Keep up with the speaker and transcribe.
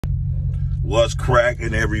What's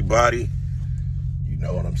cracking, everybody? You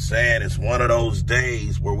know what I'm saying? It's one of those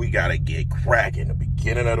days where we got to get cracking the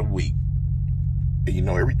beginning of the week. And you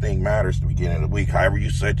know, everything matters at the beginning of the week. However you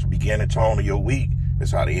set the beginning tone of your week,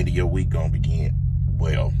 that's how the end of your week going to begin.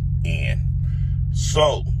 Well, end.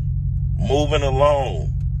 So, moving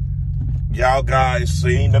along. Y'all guys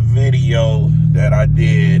seen the video that I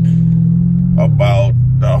did about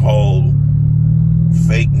the whole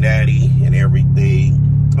fake Natty and everything.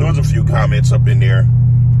 There was a few comments up in there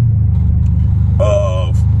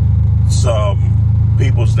of some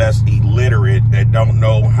people that's illiterate that don't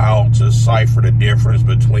know how to decipher the difference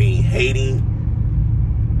between hating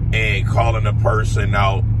and calling a person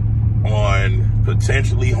out on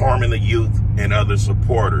potentially harming the youth and other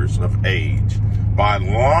supporters of age by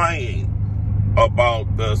lying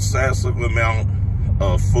about the excessive amount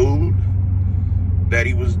of food that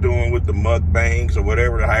he was doing with the mukbangs or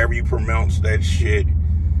whatever, however you pronounce that shit.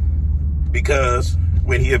 Because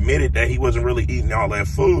when he admitted that he wasn't really eating all that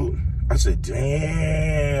food, I said,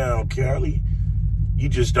 damn, Kelly, you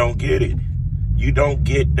just don't get it. You don't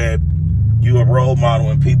get that you a role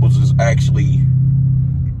model and people is actually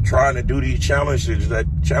trying to do these challenges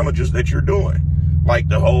that you're doing. Like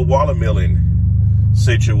the whole watermelon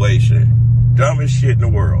situation. Dumbest shit in the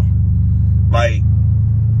world. Like,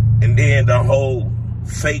 and then the whole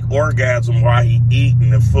fake orgasm while he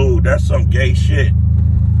eating the food. That's some gay shit.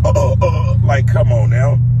 Like, come on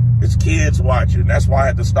now. It's kids watching. That's why I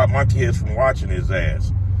had to stop my kids from watching his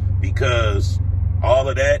ass. Because all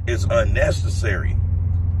of that is unnecessary.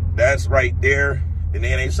 That's right there. And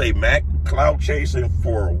then they say, Mac, clout chasing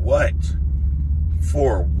for what?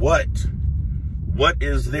 For what? What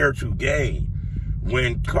is there to gain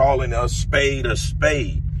when calling a spade a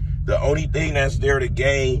spade? The only thing that's there to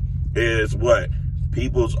gain is what?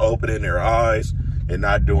 People's opening their eyes and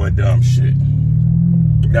not doing dumb shit.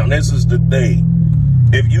 Now, this is the thing.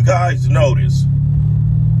 If you guys notice,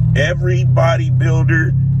 every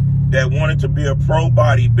bodybuilder that wanted to be a pro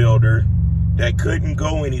bodybuilder that couldn't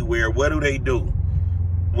go anywhere, what do?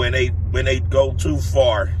 When they go too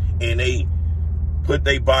far and they put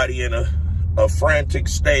their body in a frantic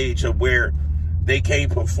stage of where they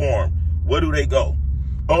can't perform, where do they go?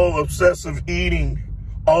 Oh, obsessive eating,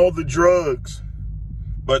 all the drugs.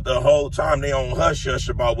 But the whole time they on hush-hush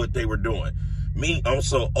about what they were doing. Me, I'm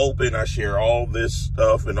so open. I share all this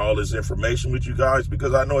stuff and all this information with you guys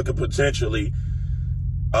because I know it could potentially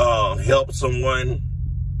help someone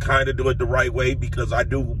kind of do it the right way because I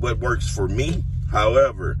do what works for me.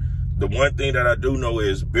 However, the one thing that I do know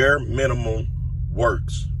is bare minimum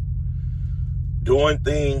works. Doing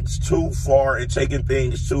things too far and taking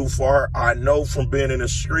things too far, I know from being in the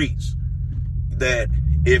streets that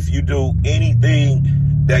if you do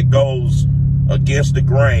anything that goes against the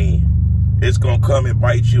grain, it's going to come and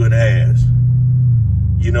bite you in the ass.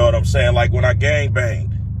 You know what I'm saying? Like when I gang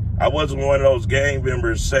banged, I wasn't one of those gang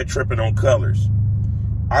members set tripping on colors.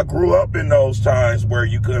 I grew up in those times where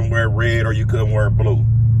you couldn't wear red or you couldn't wear blue.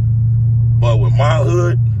 But with my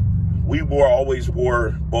hood, we always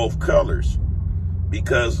wore both colors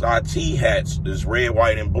because our T-hats is red,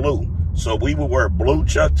 white, and blue. So we would wear blue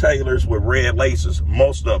Chuck Taylors with red laces,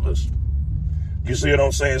 most of us. You see what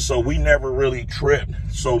I'm saying? So we never really tripped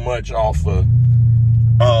so much off of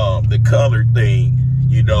the color thing,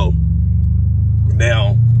 you know.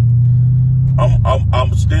 Now,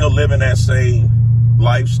 I'm still living that same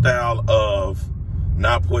lifestyle of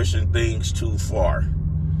not pushing things too far.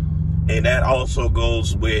 And that also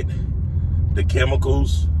goes with the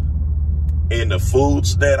chemicals and the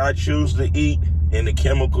foods that I choose to eat and the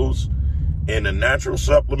chemicals and the natural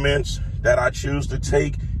supplements that I choose to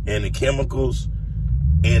take and the chemicals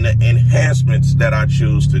and the enhancements that I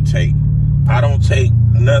choose to take. I don't take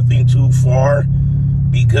nothing too far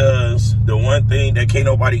because the one thing that can't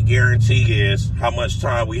nobody guarantee is how much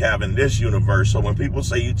time we have in this universe. So when people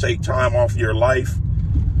say you take time off your life,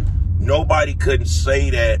 nobody couldn't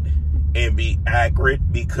say that and be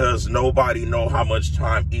accurate because nobody know how much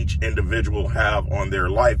time each individual have on their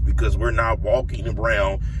life because we're not walking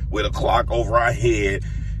around with a clock over our head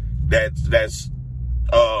that's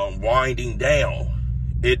winding down.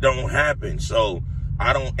 It don't happen. So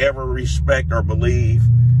I don't ever respect or believe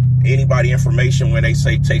anybody information when they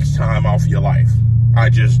say takes time off your life.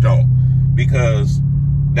 I just don't, because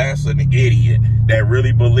that's an idiot that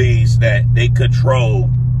really believes that they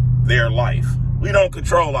control their life. We don't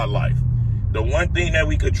control our life. The one thing that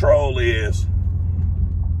we control is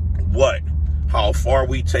what? How far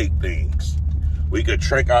we take things. We could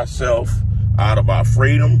trick ourselves out of our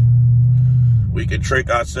freedom. We could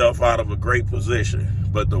trick ourselves out of a great position.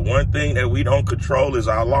 But the one thing that we don't control is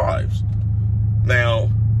our lives. Now,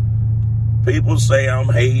 People say I'm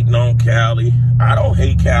hating on Cali. I don't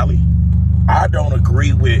hate Cali. I don't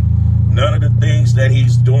agree with none of the things that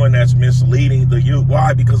he's doing that's misleading the youth.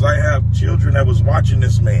 Why? Because I have children that was watching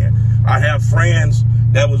this man. I have friends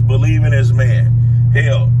that was believing this man.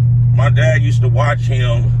 Hell, my dad used to watch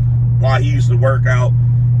him while he used to work out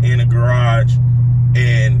in the garage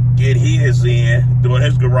and get his in, doing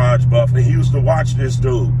his garage buffing. He used to watch this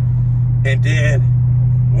dude. And then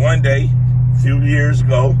one day, a few years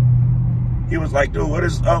ago, he was like, dude, what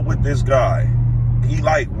is up with this guy? He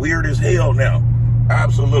like weird as hell now.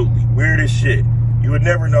 Absolutely. Weird as shit. You would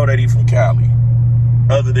never know that he's from Cali,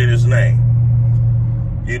 other than his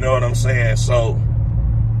name. You know what I'm saying? So,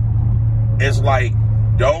 it's like,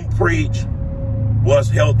 don't preach what's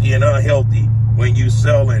healthy and unhealthy when you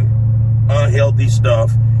selling unhealthy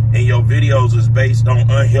stuff and your videos is based on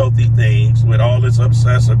unhealthy things with all this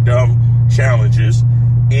obsessive dumb challenges.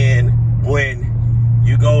 And when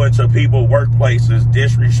you go into people's workplaces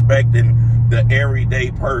disrespecting the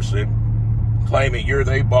everyday person, claiming you're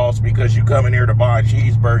their boss because you come in here to buy a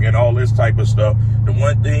cheeseburger and all this type of stuff. The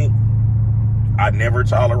one thing I never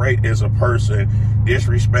tolerate is a person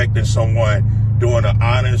disrespecting someone doing an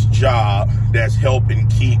honest job that's helping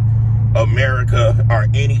keep America or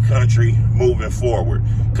any country moving forward.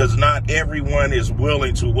 Because not everyone is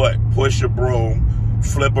willing to what? Push a broom,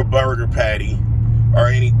 flip a burger patty, or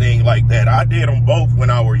anything like that. I did them both when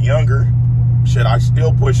I was younger. Shit, I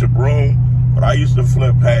still push a broom, but I used to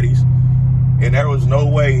flip patties. And there was no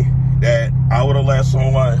way that I would have let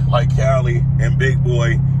someone like Cali and Big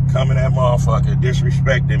Boy come in that motherfucker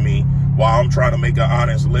disrespecting me while I'm trying to make an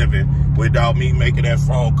honest living without me making that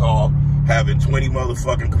phone call, having 20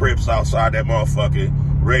 motherfucking Crips outside that motherfucker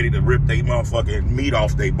ready to rip they motherfucking meat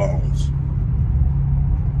off their bones.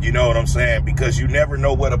 You know what I'm saying? Because you never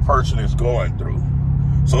know what a person is going through.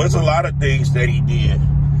 So it's a lot of things that he did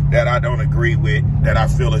that I don't agree with, that I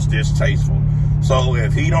feel is distasteful. So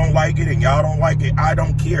if he don't like it and y'all don't like it, I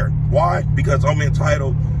don't care. Why? Because I'm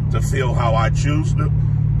entitled to feel how I choose to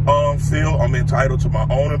feel. I'm entitled to my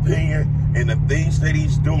own opinion. And the things that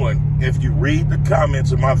he's doing, if you read the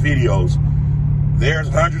comments in my videos, there's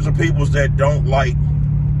hundreds of people that don't like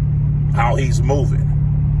how he's moving.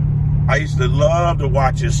 I used to love to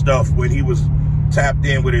watch his stuff when he was tapped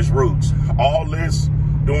in with his roots. All this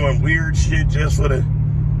doing weird shit just for the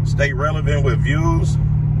stay relevant with views.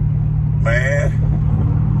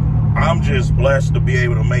 Man, I'm just blessed to be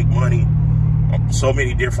able to make money so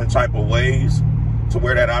many different type of ways to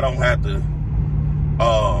where that I don't have to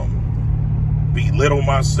belittle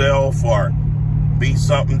myself or be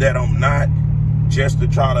something that I'm not just to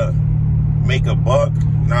try to make a buck.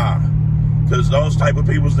 Nah, because those type of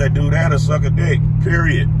people that do that are suck a dick,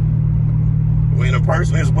 period. When a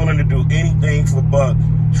person is willing to do anything for buck,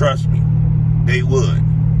 trust me, they would.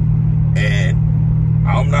 And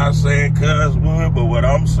I'm not saying cuz would, but what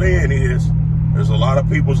I'm saying is there's a lot of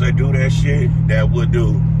people that do that shit that would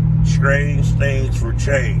do strange things for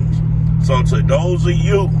change. So to those of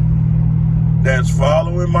you that's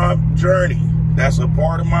following my journey, that's a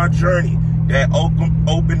part of my journey, that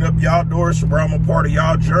opened up y'all doors so I'm a part of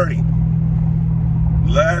y'all journey,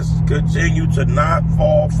 let's continue to not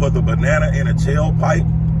fall for the banana in a tailpipe.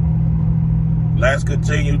 Let's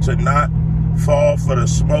continue to not fall for the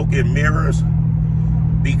smoke and mirrors.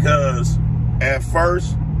 Because at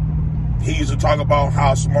first, he used to talk about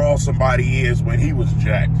how small somebody is when he was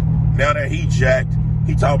jacked. Now that he jacked,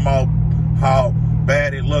 he talking about how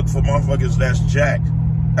bad it looked for motherfuckers that's jacked.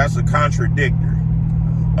 That's a contradictor.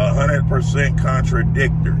 100%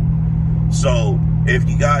 contradictor. So, if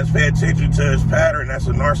you guys pay attention to his pattern, that's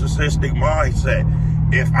a narcissistic mindset.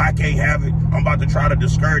 If I can't have it, I'm about to try to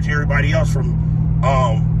discourage everybody else from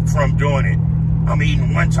doing it. I'm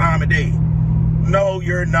eating one time a day. No,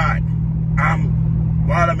 you're not. I'm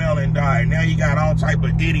watermelon diet. Now you got all type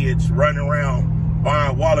of idiots running around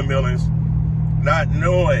buying watermelons, not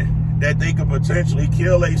knowing that they could potentially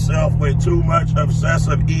kill themselves with too much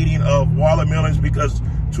obsessive eating of watermelons, because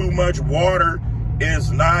too much water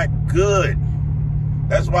is not good.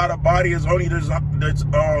 That's why the body is only designed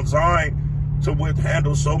to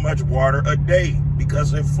withhandle so much water a day,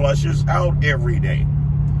 because it flushes out every day.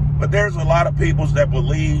 But there's a lot of people that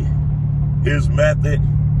believe his method.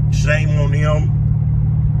 Shame on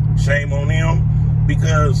them. Shame on them,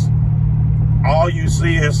 because all you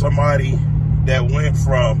see is somebody that went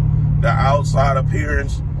from the outside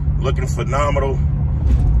appearance looking phenomenal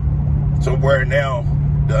to where now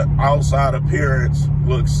the outside appearance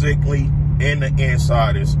looks sickly and the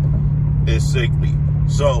inside is sickly.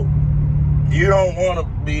 So you don't want to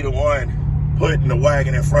be the one putting the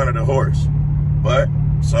wagon in front of the horse. But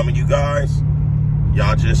some of you guys,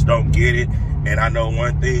 Y'all just don't get it. And I know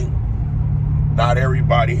one thing, not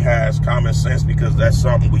everybody has common sense, because that's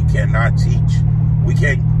something we cannot teach. We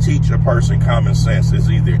can't teach a person common sense. It's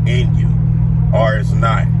either in you or it's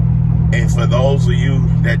not. And for those of you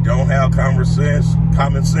that don't have common sense,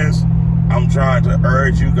 I'm trying to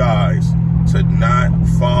urge you guys to not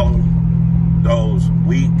follow those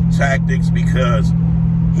weak tactics, because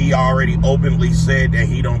he already openly said that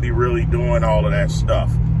he don't be really doing all of that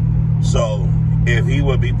stuff. So if he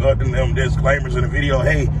would be putting them disclaimers in the video,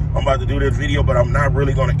 hey, I'm about to do this video, but I'm not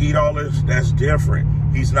really going to eat all this, that's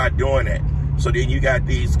different. He's not doing that. So then you got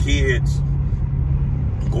these kids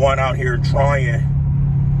going out here trying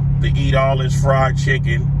to eat all this fried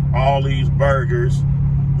chicken, all these burgers,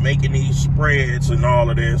 making these spreads and all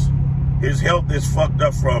of this. His health is fucked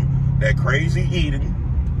up from that crazy eating,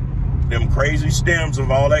 them crazy stems of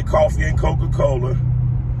all that coffee and Coca-Cola,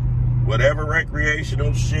 whatever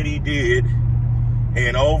recreational shit he did,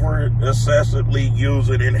 and over excessively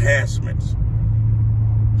using enhancements.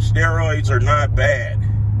 Steroids are not bad.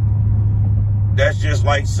 That's just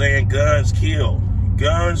like saying guns kill.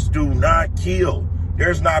 Guns do not kill.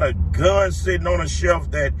 There's not a gun sitting on a shelf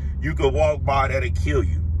that you could walk by that'll kill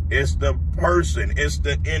you. It's the person, it's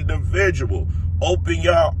the individual. Open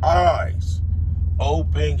your eyes.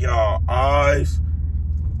 Open your eyes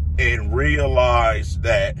and realize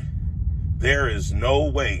that there is no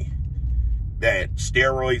way that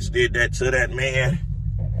steroids did that to that man,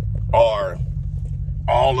 or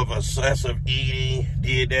all of excessive eating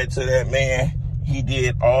did that to that man. He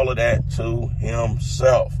did all of that to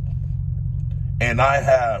himself. And I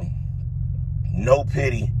have no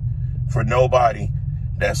pity for nobody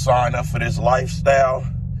that signed up for this lifestyle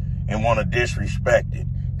and want to disrespect it.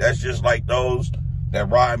 That's just like those that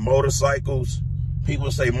ride motorcycles.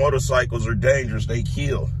 People say motorcycles are dangerous, they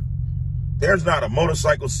kill. There's not a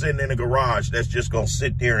motorcycle sitting in a garage that's just going to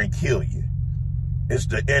sit there and kill you. It's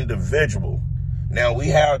the individual. Now, we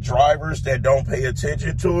have drivers that don't pay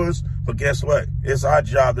attention to us, but guess what? It's our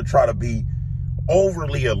job to try to be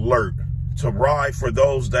overly alert, to ride for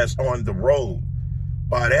those that's on the road.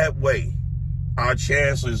 By that way, our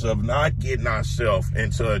chances of not getting ourselves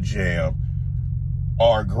into a jam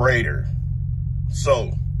are greater.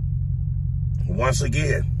 So, once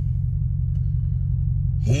again,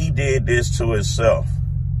 he did this to himself.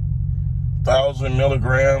 1,000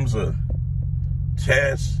 milligrams of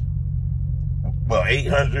test, well,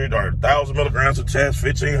 800 or 1,000 milligrams of test,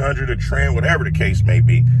 1,500 a trend, whatever the case may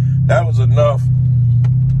be. That was enough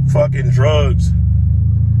fucking drugs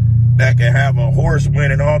that can have a horse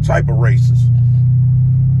winning all type of races.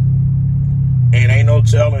 And ain't no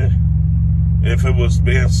telling if it was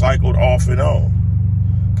being cycled off and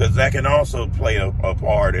on, because that can also play a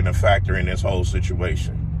part and a factor in this whole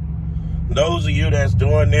situation. Those of you that's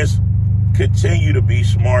doing this, continue to be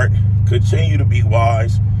smart, continue to be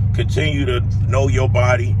wise, continue to know your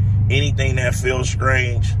body. Anything that feels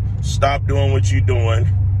strange, stop doing what you're doing.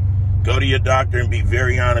 Go to your doctor and be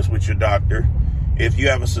very honest with your doctor. If you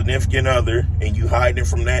have a significant other and you hiding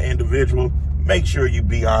from that individual, make sure you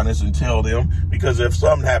be honest and tell them, because if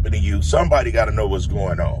something happened to you, somebody got to know what's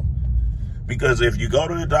going on. Because if you go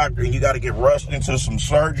to the doctor and you got to get rushed into some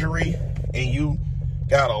surgery and you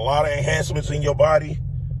got a lot of enhancements in your body,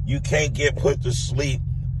 you can't get put to sleep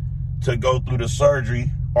to go through the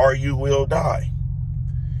surgery, or you will die.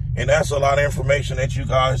 And that's a lot of information that you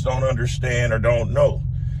guys don't understand or don't know.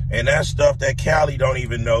 And that's stuff that Callie don't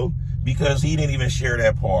even know, because he didn't even share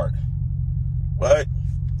that part. But,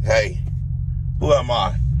 hey, who am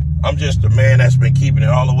I? I'm just a man that's been keeping it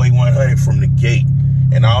all the way 100 from the gate.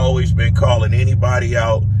 And I always been calling anybody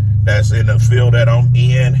out that's in the field that I'm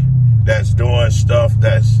in, that's doing stuff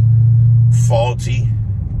that's faulty,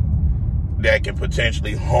 that can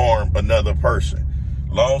potentially harm another person.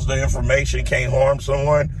 As long as the information can't harm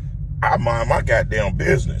someone, I mind my goddamn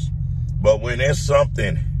business. But when it's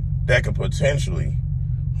something that could potentially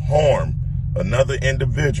harm another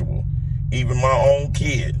individual, even my own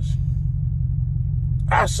kids,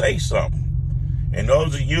 I say something. And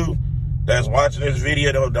those of you that's watching this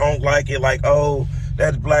video that don't like it, like, oh,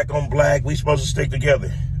 that's black on black, we supposed to stick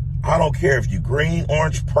together. I don't care if you green,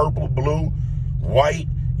 orange, purple, blue, white,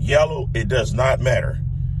 yellow, it does not matter.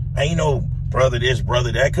 Ain't no brother this,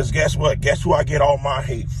 brother that, because guess what? Guess who I get all my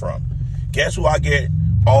hate from? Guess who I get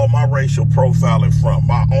all my racial profiling from?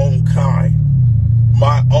 My own kind.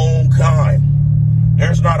 My own kind.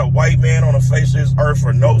 There's not a white man on the face of this earth,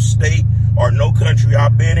 or no state or no country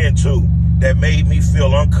I've been into, that made me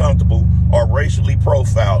feel uncomfortable or racially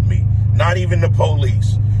profiled me. Not even the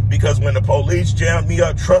police. Because when the police jammed me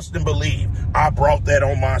up, trust and believe, I brought that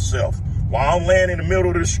on myself. While I'm laying in the middle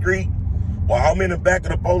of the street, While I'm in the back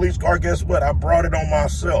of the police car, guess what? I brought it on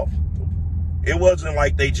myself. It wasn't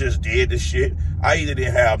like they just did the shit. I either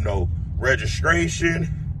didn't have no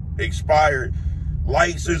registration, expired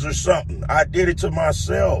license or something. I did it to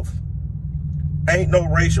myself. Ain't no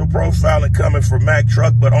racial profiling coming from Mack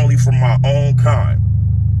Truck, but only from my own kind.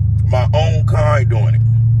 My own kind doing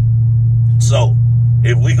it. So,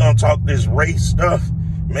 if we gonna talk this race stuff,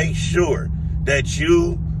 make sure that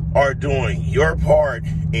you are doing your part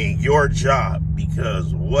in your job,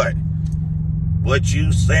 because what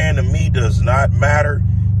you saying to me does not matter,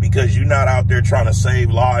 because you're not out there trying to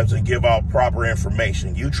save lives and give out proper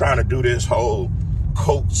information. You trying to do this whole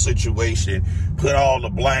coat situation, put all the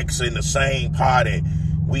blacks in the same pot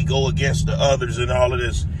and we go against the others and all of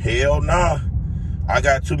this. Hell nah. I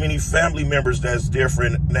got too many family members that's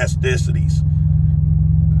different ethnicities,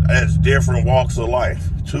 that's different walks of life.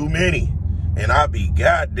 Too many. And I'd be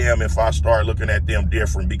goddamn if I start looking at them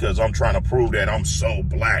different because I'm trying to prove that I'm so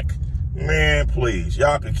black. Man, please.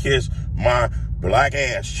 Y'all can kiss my black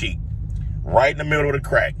ass cheek right in the middle of the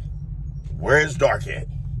crack. Where is dark at?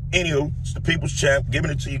 Anywho, it's the People's Champ,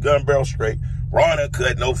 giving it to you gun barrel straight, raw and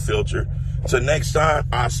uncut, no filter. Till next time,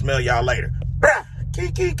 I'll smell y'all later. Brah,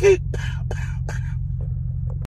 keek, keek, keek. Pow, pow.